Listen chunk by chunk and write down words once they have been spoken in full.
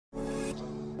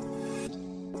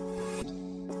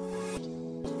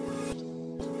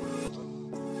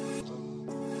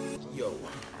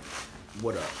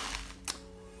What up?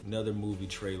 Another movie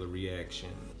trailer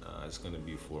reaction. It's going to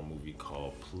be for a movie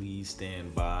called Please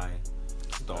Stand By,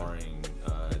 starring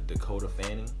Dakota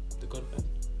Fanning. Dakota Fanning?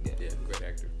 Yeah, great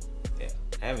actor. Yeah.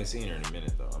 I haven't seen her in a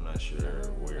minute, though. I'm not sure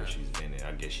where she's been in.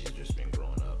 I guess she's just been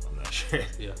growing up. I'm not sure.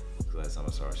 Yeah. Because last time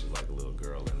I saw her, she was like a little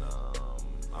girl in,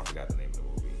 I forgot the name of the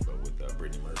movie, but with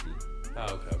Brittany Murphy.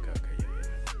 Oh, okay.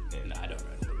 Yeah. No, I don't know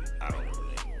the movie. I don't know the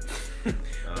name.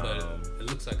 But it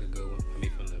looks like a good one. I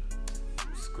mean, from the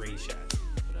screenshot.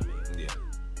 But I mean, yeah.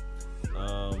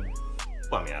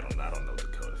 Well, I mean, I don't know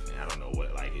Dakota Fanning. I don't know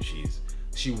what, like, if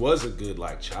she was a good,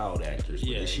 like, child actress.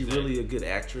 But is she really a good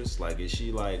actress? Like, is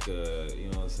she like, you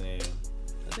know what I'm saying?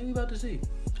 I think we're about to see.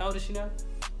 How old is she now?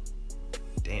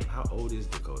 Damn, how old is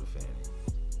Dakota Fanning?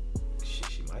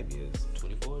 She might be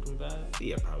 24, 25?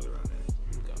 Yeah, probably around that.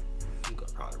 Okay.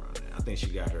 Probably around that. I think she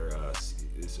got her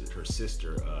her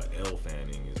sister Elle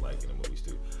Fanning is like in the movies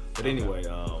too. But anyway,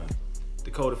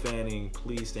 Dakota Fanning,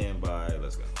 Please Stand By.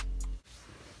 Let's go.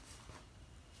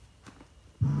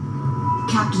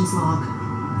 Captain's log.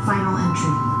 Final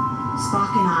entry.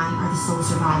 Spock and I are the sole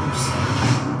survivors.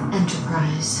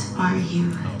 Enterprise, are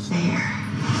you there?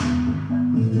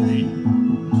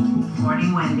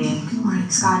 Morning, Wendy. Morning,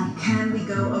 Scotty. Can we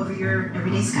go over your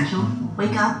everyday schedule?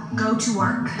 Wake up, go to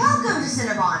work. Welcome to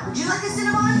Cinnabon. Would you like a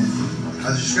Cinnabon?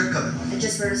 How's your script coming? I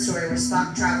just read a story where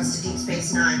Spock travels to Deep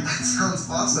Space Nine. That sounds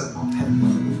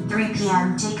awesome. 3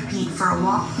 p.m., take Pete for a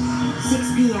walk.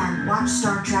 6 p.m., watch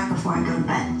Star Trek before I go to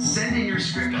bed. Send in your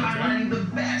script highlighting the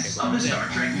best of the Star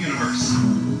Trek universe.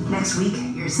 Next week,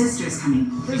 your sister's coming.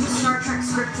 There's a Star Trek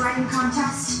script writing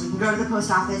contest. We can go to the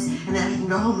post office, and then I can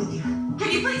go home with you.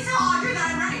 Can you please tell Audrey that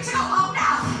I'm ready to go home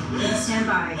now? Please stand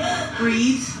by.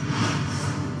 Breathe.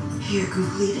 Your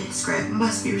completed script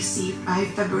must be received by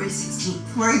February 16th.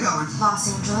 Where are you going? Los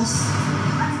Angeles.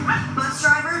 Bus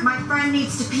driver, my friend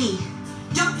needs to pee.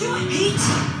 Don't do it, Pete!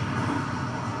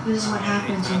 This is what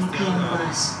happens when you pee on the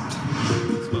bus.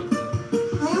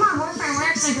 Me and my boyfriend, we're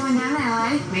actually going down to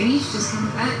LA. Maybe you should just come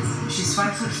with us. She's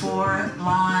 5'4",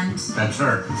 blonde. That's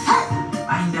her.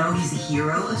 I know he's the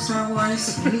hero of Star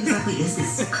Wars. Who exactly is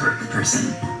this Kirk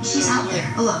person? She's out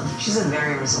there, alone. She's a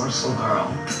very resourceful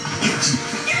girl.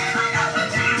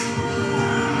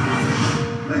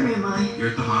 Where am I? You're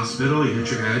at the hospital, you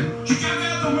hit your head. You jumped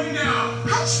out the window!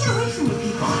 How did you get away from me,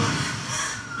 people?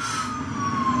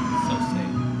 So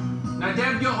safe.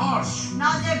 Nadeb Yohosh!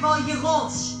 Nadebo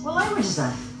Yirosh. What language is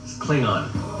that? Klingon.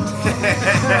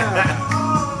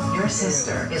 Your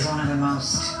sister is one of the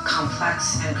most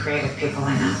complex and creative people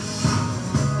I know.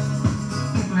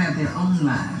 People have their own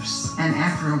lives, and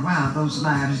after a while, those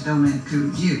lives don't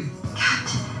include you.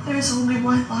 Captain, there's only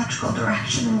one logical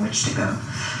direction in which to go.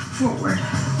 Forward.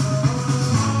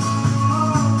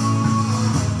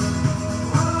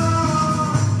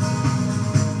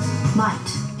 Light.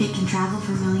 It can travel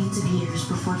for millions of years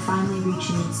before finally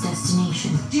reaching its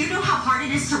destination. Do you know how hard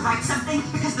it is to write something?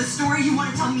 Because the story you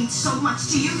want to tell means so much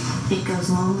to you? It goes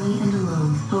lonely and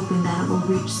alone, hoping that it will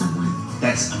reach someone.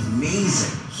 That's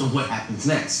amazing. So what happens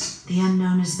next? The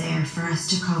unknown is there for us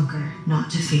to conquer,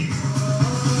 not to fear.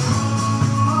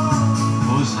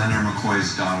 What was Leonard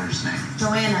McCoy's daughter's name?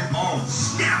 Joanna. Oh,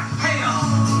 snap! Payoff!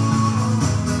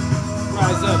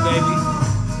 Rise up, baby.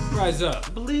 Rise up.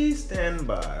 Please Stand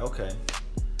By. Okay.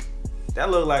 That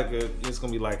looked like it's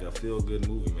gonna be like a feel good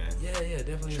movie, man. Yeah,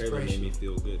 definitely. Trailer made me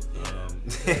feel good.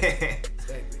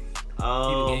 Exactly.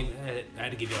 I I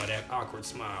had to give y'all that awkward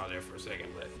smile there for a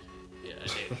second, but yeah,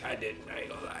 I did. I ain't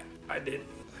gonna lie. I did.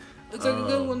 Looks like a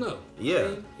good one though.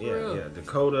 Yeah.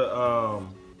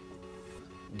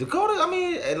 Dakota, I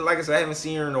mean, like I said, I haven't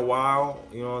seen her in a while.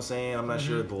 You know what I'm saying? I'm not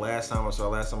sure the last time I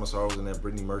saw her was in that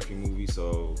Brittany Murphy movie.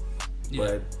 So,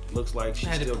 but looks like she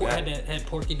still got it. Had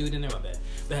Porky Dude in there. My bad.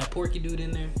 But had Porky Dude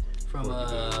in there from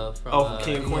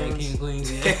King of Queens. King of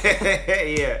Queens. Yeah.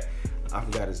 Yeah. I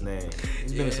forgot his name.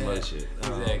 He's been in some other shit.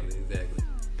 Exactly.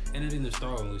 And then in the Star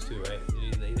Wars movies too, right?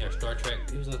 He's in Star Trek.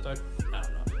 He was in Star Trek. I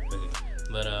don't know.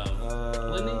 But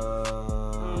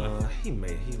he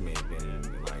may have been in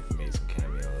made some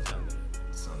cameos on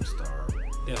some Star.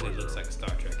 Definitely looks like a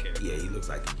Star Trek character. Yeah, he looks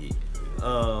like a geek.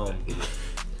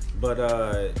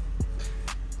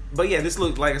 But yeah, this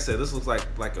looks like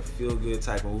a feel good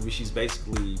type of movie. She's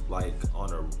basically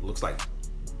looks like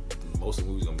most of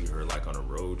the movie's gonna be her on a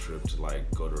road trip to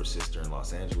go to her sister in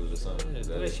Los Angeles or something. Yeah,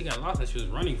 the way she got lost and she was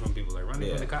running from people, running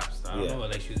from the cops. I don't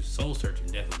know, she was soul searching,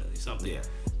 definitely something. Yeah,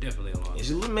 definitely along.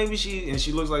 And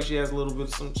she looks like she has a little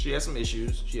bit she has some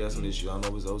issues. She has some issues. I don't know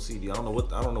if it's OCD. I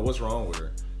don't know what's wrong with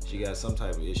her. She got some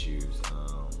type of issues,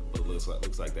 but it looks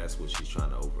like that's what she's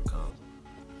trying to overcome.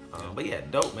 But yeah,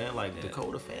 dope, man. Like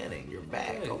Dakota Fanning, you're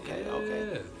back. Okay.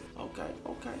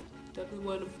 Definitely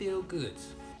one of the feel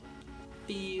goods.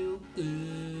 Feel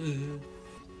good.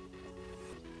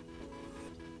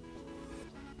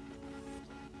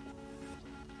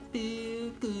 Feel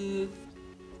good.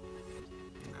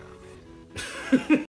 Nah, man.